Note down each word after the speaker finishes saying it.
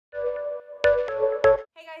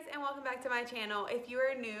And welcome back to my channel. If you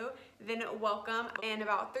are new, then welcome. In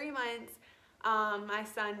about 3 months, my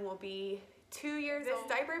son will be 2 years old.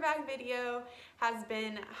 This diaper bag video has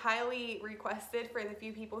been highly requested for the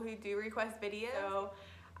few people who do request videos. So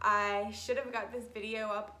I should have got this video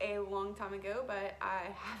up a long time ago, but I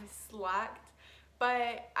have slacked.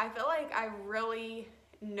 But I feel like I really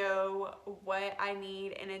know what I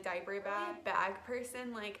need in a diaper bag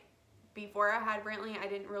person. Like before I had Brittany, I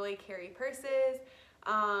didn't really carry purses.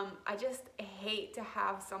 I just hate to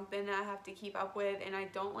have something that I have to keep up with, and I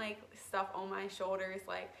don't like stuff on my shoulders.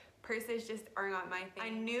 Like purses just are not my thing. I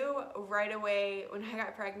knew right away when I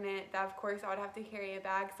got pregnant that of course I would have to carry a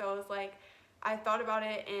bag, so I was like, I thought about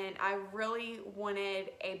it and I really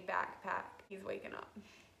wanted a backpack. He's waking up.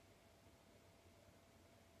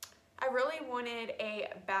 I really wanted a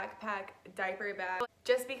backpack diaper bag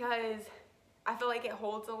just because I feel like it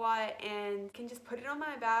holds a lot and can just put it on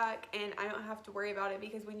my back and I don't have to worry about it,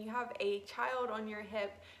 because when you have a child on your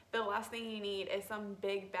hip, the last thing you need is some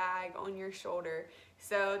big bag on your shoulder.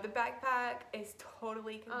 So the backpack is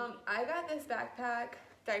totally convenient. I got this backpack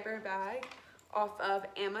diaper bag off of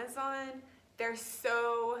Amazon. There's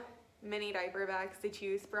so many diaper bags to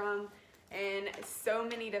choose from and so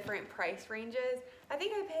many different price ranges. I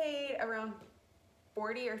think I paid around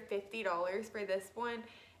 $40 or $50 for this one,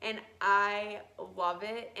 and I love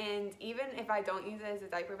it. And even if I don't use it as a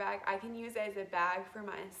diaper bag, I can use it as a bag for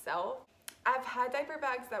myself. I've had diaper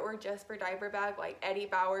bags that were just for diaper bag, like Eddie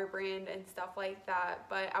Bauer brand and stuff like that,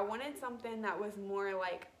 but I wanted something that was more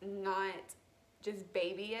like not just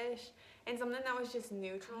babyish and something that was just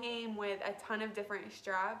neutral. It came with a ton of different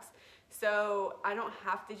straps, so I don't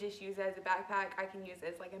have to just use it as a backpack. I can use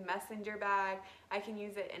it as like a messenger bag. I can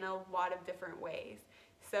use it in a lot of different ways.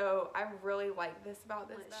 So I really like this about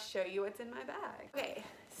this. Let's show you what's in my bag. Okay,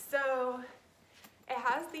 so it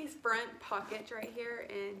has these front pockets right here,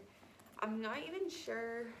 and I'm not even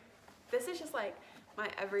sure. This is just like my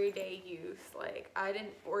everyday use. Like I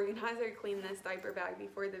didn't organize or clean this diaper bag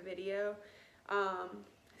before the video.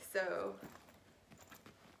 So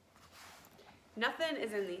nothing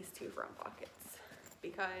is in these two front pockets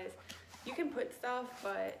because you can put stuff,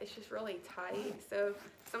 but it's just really tight. So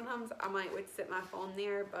sometimes I would sit my phone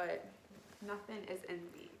there, but nothing is in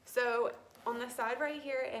these. So on the side right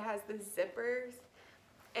here, it has the zippers,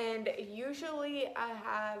 and usually I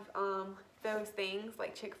have those things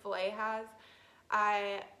like Chick-fil-A has.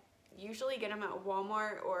 I usually get them at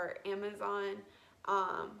Walmart or Amazon,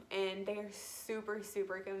 and they're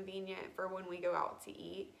super convenient for when we go out to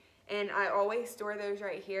eat. And I always store those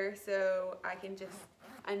right here, so I can just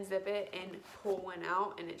unzip it and pull one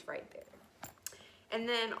out and it's right there. And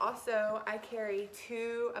then also I carry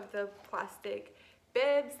 2 of the plastic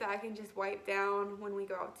bibs that I can just wipe down when we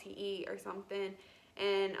go out to eat or something,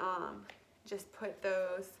 and just put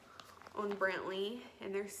those on Brittany,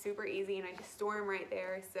 and they're super easy, and I just store them right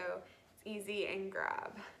there, so it's easy and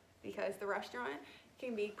grab, because the restaurant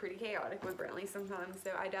can be pretty chaotic with Brittany sometimes,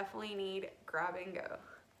 so I definitely need grab and go.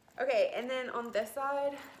 Okay, and then on this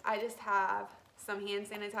side, I just have some hand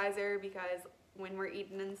sanitizer, because when we're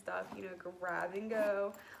eating and stuff, you know, grab and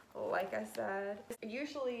go, like I said.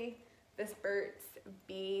 Usually this Burt's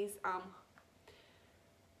Bees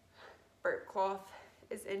burp cloth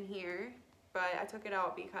is in here, but I took it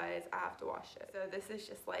out because I have to wash it. So this is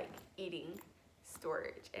just like eating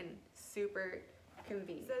storage and super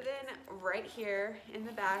convenient. So then right here in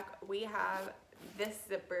the back, we have this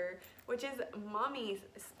zipper, which is mommy's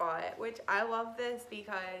spot, which I love this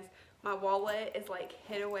because my wallet is like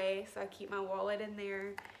hid away, so I keep my wallet in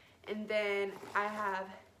there. And then I have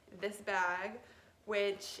this bag,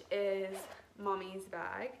 which is mommy's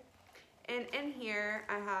bag. And in here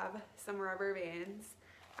I have some rubber bands.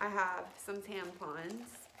 I have some tampons.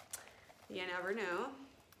 You never know.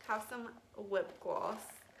 Have some lip gloss.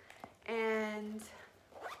 And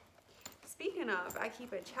speaking of, I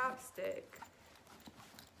keep a chapstick,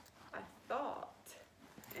 I thought,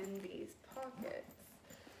 in these pockets.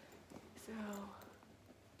 So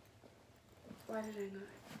why did I not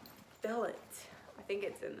fill it? I think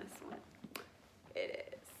it's in this one. It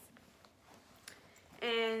is.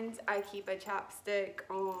 And I keep a chapstick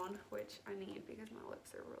on, which I need because my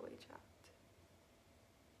lips are really chapped.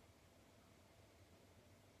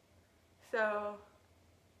 So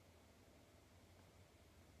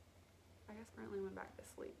I guess Brittany went back to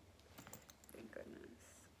sleep. Thank goodness.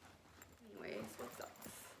 Anyways, what's up?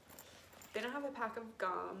 Then I have a pack of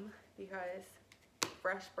gum because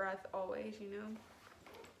fresh breath always, you know.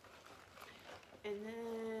 And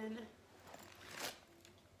then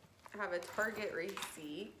I have a Target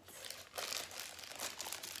receipt.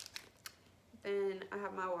 Then I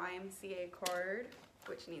have my YMCA card.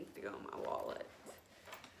 which needs to go in my wallet.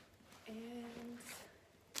 And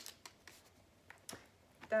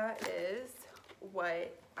that is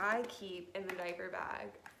what I keep in the diaper bag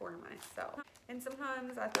for myself. And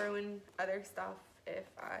sometimes I throw in other stuff if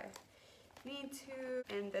I need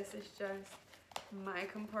to. And this is just my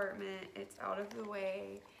compartment. It's out of the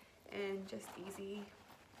way and just easy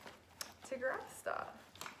to grab stuff.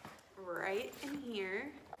 Right in here,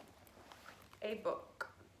 a book.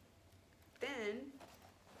 Then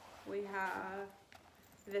we have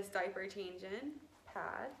this diaper changing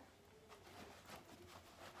pad.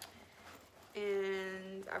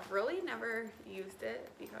 And I've really never used it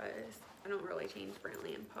because I don't really change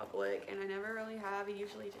Brittany in public, and I never really have. I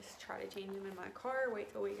usually just try to change him in my car,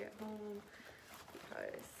 wait till we get home,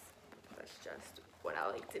 because that's just what I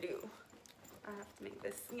like to do. I have to make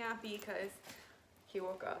this snappy because he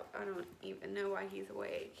woke up. I don't even know why he's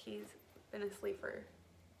awake. He's been asleep for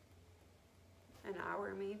an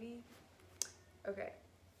hour maybe. Okay,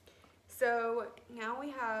 so now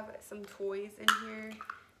we have some toys in here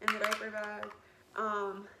in the diaper bag.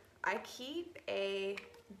 I keep a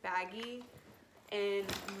baggie in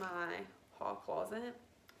my hall closet.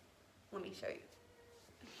 Let me show you.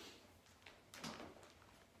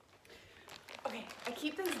 Okay, I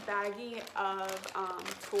keep this baggie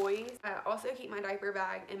of toys. I also keep my diaper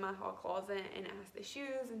bag in my hall closet, and it has the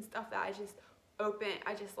shoes and stuff that I just open.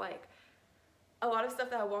 I just like a lot of stuff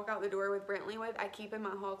that I walk out the door with Brittany with, I keep in my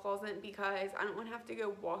hall closet because I don't want to have to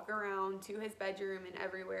go walk around to his bedroom and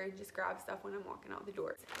everywhere and just grab stuff when I'm walking out the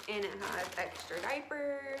door. And it has extra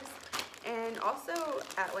diapers, and also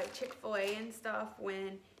at like Chick-fil-A and stuff,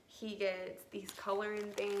 when he gets these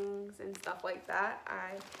coloring things and stuff like that,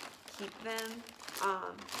 I keep them.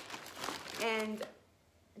 And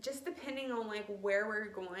just depending on like where we're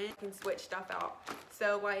going, I can switch stuff out.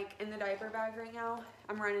 So like in the diaper bag right now,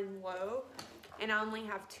 I'm running low, and I only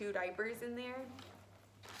have 2 diapers in there.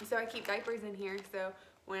 So I keep diapers in here, so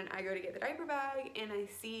when I go to get the diaper bag and I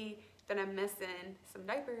see that I'm missing some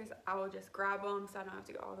diapers, I will just grab them so I don't have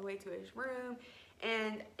to go all the way to his room.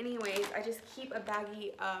 And anyways, I just keep a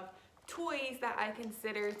baggie of toys that I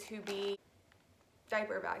consider to be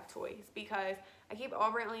diaper bag toys, because I keep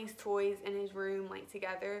all Brantley's toys in his room like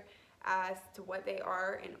together as to what they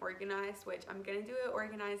are and organized, which I'm gonna do an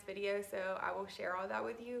organized video, so I will share all that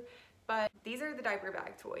with you. But these are the diaper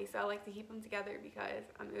bag toys, so I like to keep them together because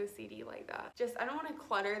I'm OCD like that. Just, I don't want to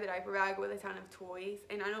clutter the diaper bag with a ton of toys,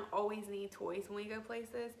 and I don't always need toys when we go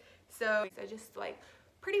places. So I just like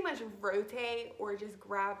pretty much rotate or just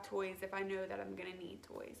grab toys if I know that I'm gonna need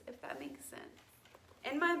toys, if that makes sense.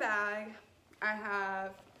 In my bag, I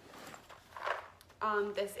have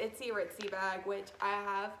this Itsy Ritsy bag, which I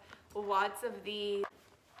have lots of the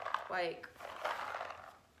like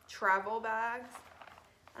travel bags.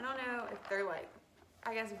 I don't know if they're like,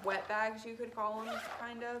 I guess wet bags you could call them,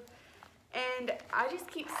 kind of. And I just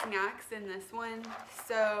keep snacks in this one.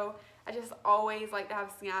 So I just always like to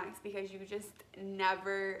have snacks because you just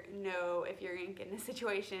never know if you're gonna get in a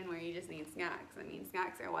situation where you just need snacks. I mean,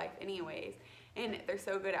 snacks are life anyways. And they're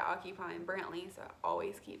so good at occupying Brantley, so I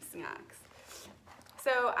always keep snacks.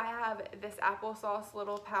 So I have this applesauce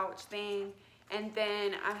little pouch thing, and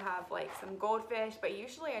then I have like some goldfish, but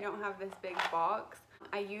usually I don't have this big box.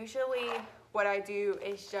 I usually, what I do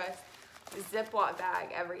is just Ziploc bag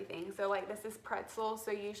everything. So like this is pretzels,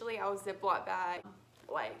 so usually I'll Ziploc bag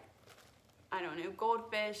like, I don't know,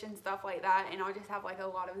 goldfish and stuff like that, and I'll just have like a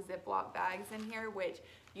lot of Ziploc bags in here, which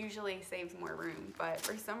usually saves more room. But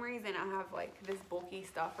for some reason I have like this bulky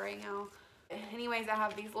stuff right now. Anyways, I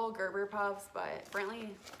have these little Gerber puffs, but Brantley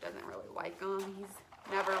doesn't really like them.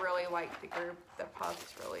 He's never really liked the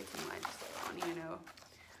puffs really too much, so I don't even know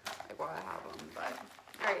like why I have them. But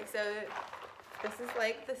alright, so this is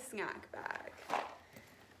like the snack bag.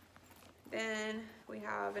 Then we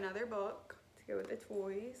have another book to go with the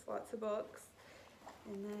toys, lots of books.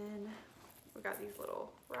 And then we got these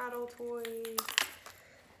little rattle toys.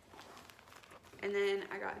 And then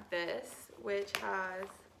I got this, which has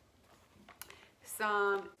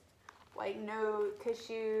some like note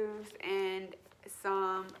tissues and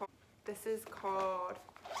some, this is called,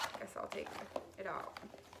 I guess I'll take it out.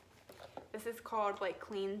 This is called like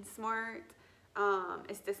Clean Smart.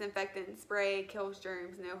 It's disinfectant spray, kills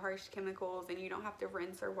germs, no harsh chemicals, and you don't have to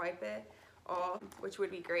rinse or wipe it off, which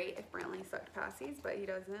would be great if Brantley sucked passies, but he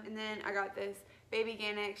doesn't. And then I got this Baby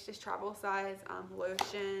Ganex, just travel size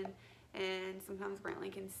lotion, and sometimes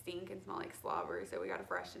Brantley can stink and smell like slobber, so we gotta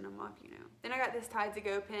freshen them up, you know. Then I got this Tide to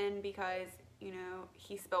Go pen because, you know,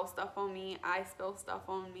 he spills stuff on me, I spill stuff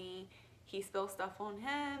on me, he spills stuff on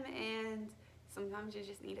him, and sometimes you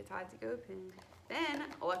just need a Tide to Go pen. Then,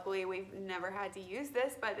 luckily, we've never had to use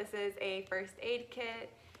this, but this is a first aid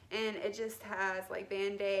kit, and it just has like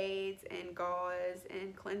Band-Aids and gauze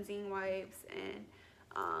and cleansing wipes and,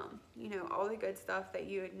 you know, all the good stuff that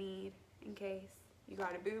you would need in case you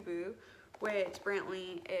got a boo-boo, which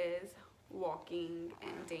Brantley is walking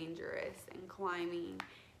and dangerous and climbing,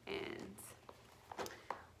 and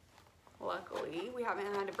luckily we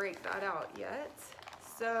haven't had to break that out yet.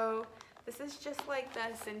 So this is just like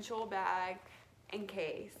the essential bag in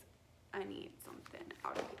case I need something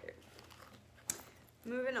out of here.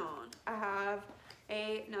 Moving on, I have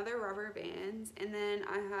another rubber bands, and then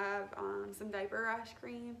I have some diaper rash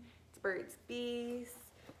cream. It's Burt's Bees,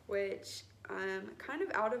 which I'm kind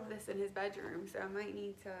of out of this in his bedroom, so I might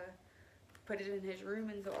need to put it in his room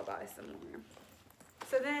until I buy some more.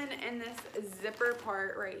 So then in this zipper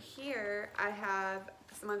part right here, I have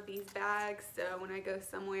some of these bags, so when I go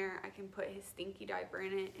somewhere I can put his stinky diaper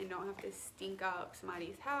in it and don't have to stink up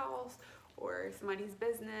somebody's house or somebody's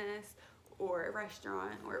business or a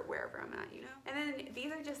restaurant or wherever I'm at, you know. And then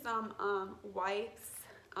these are just some wipes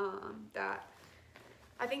that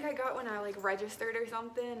I think I got when I like registered or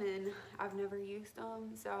something, and I've never used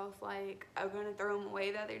them, so I was like, I'm gonna throw them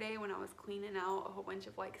away the other day when I was cleaning out a whole bunch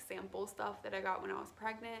of like sample stuff that I got when I was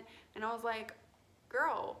pregnant, and I was like,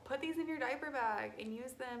 girl, put these in your diaper bag and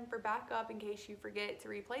use them for backup in case you forget to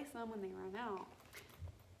replace them when they run out.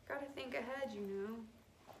 Gotta think ahead, you know.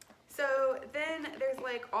 So then there's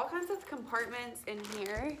like all kinds of compartments in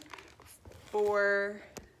here for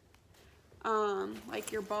like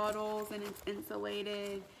your bottles, and it's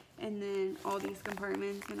insulated, and then all these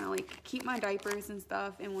compartments, and I like keep my diapers and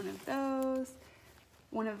stuff in one of those,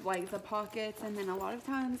 one of like the pockets, and then a lot of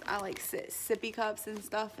times I like sippy cups and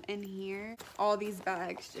stuff in here. All these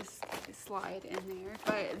bags just slide in there.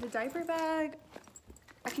 But the diaper bag,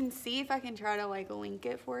 I can see if I can try to like link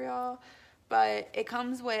it for y'all, but it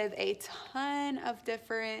comes with a ton of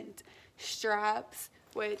different straps,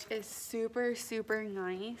 which is super, super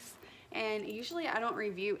nice. And usually I don't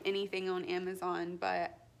review anything on Amazon,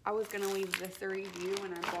 but I was gonna leave this a review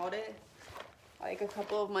when I bought it like a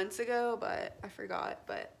couple of months ago, but I forgot.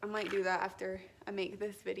 But I might do that after I make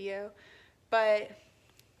this video. But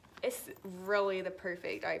it's really the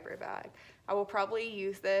perfect diaper bag. I will probably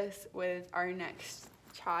use this with our next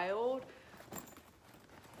child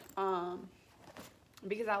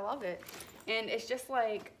because I love it. And it's just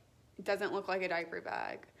like, it doesn't look like a diaper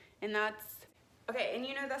bag. And that's, okay, and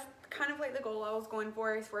you know, that's kind of like the goal I was going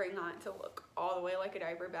for, is for it not to look all the way like a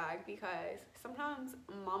diaper bag, because sometimes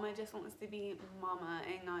mama just wants to be mama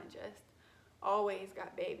and not just always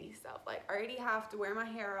got baby stuff. Like, I already have to wear my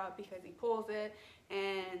hair up because he pulls it,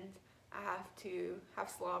 and I have to have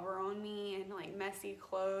slobber on me and like messy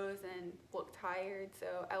clothes and look tired.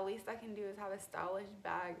 So at least I can do is have a stylish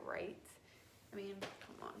bag, right? I mean,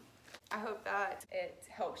 come on. I hope that it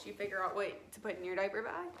helps you figure out what to put in your diaper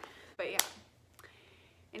bag. But yeah.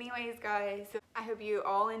 Anyways, guys, I hope you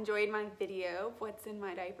all enjoyed my video of what's in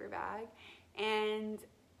my diaper bag, and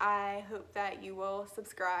I hope that you will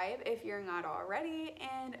subscribe if you're not already,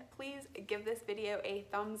 and please give this video a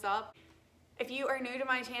thumbs up. If you are new to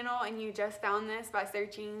my channel and you just found this by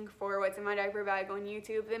searching for what's in my diaper bag on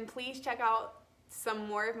YouTube, then please check out some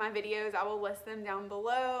more of my videos. I will list them down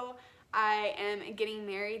below. I am getting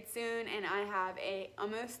married soon, and I have a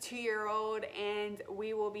almost 2-year-old, and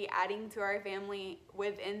we will be adding to our family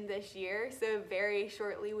within this year. So very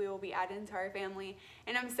shortly we will be adding to our family,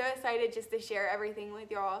 and I'm so excited just to share everything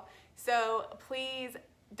with y'all. So please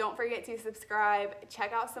don't forget to subscribe,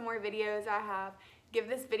 check out some more videos I have, give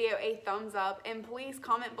this video a thumbs up, and please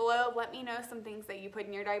comment below. Let me know some things that you put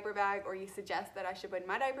in your diaper bag or you suggest that I should put in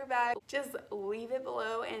my diaper bag. Just leave it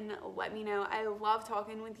below and let me know. I love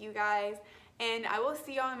talking with you guys, and I will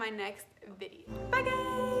see y'all in my next video. Bye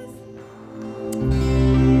guys!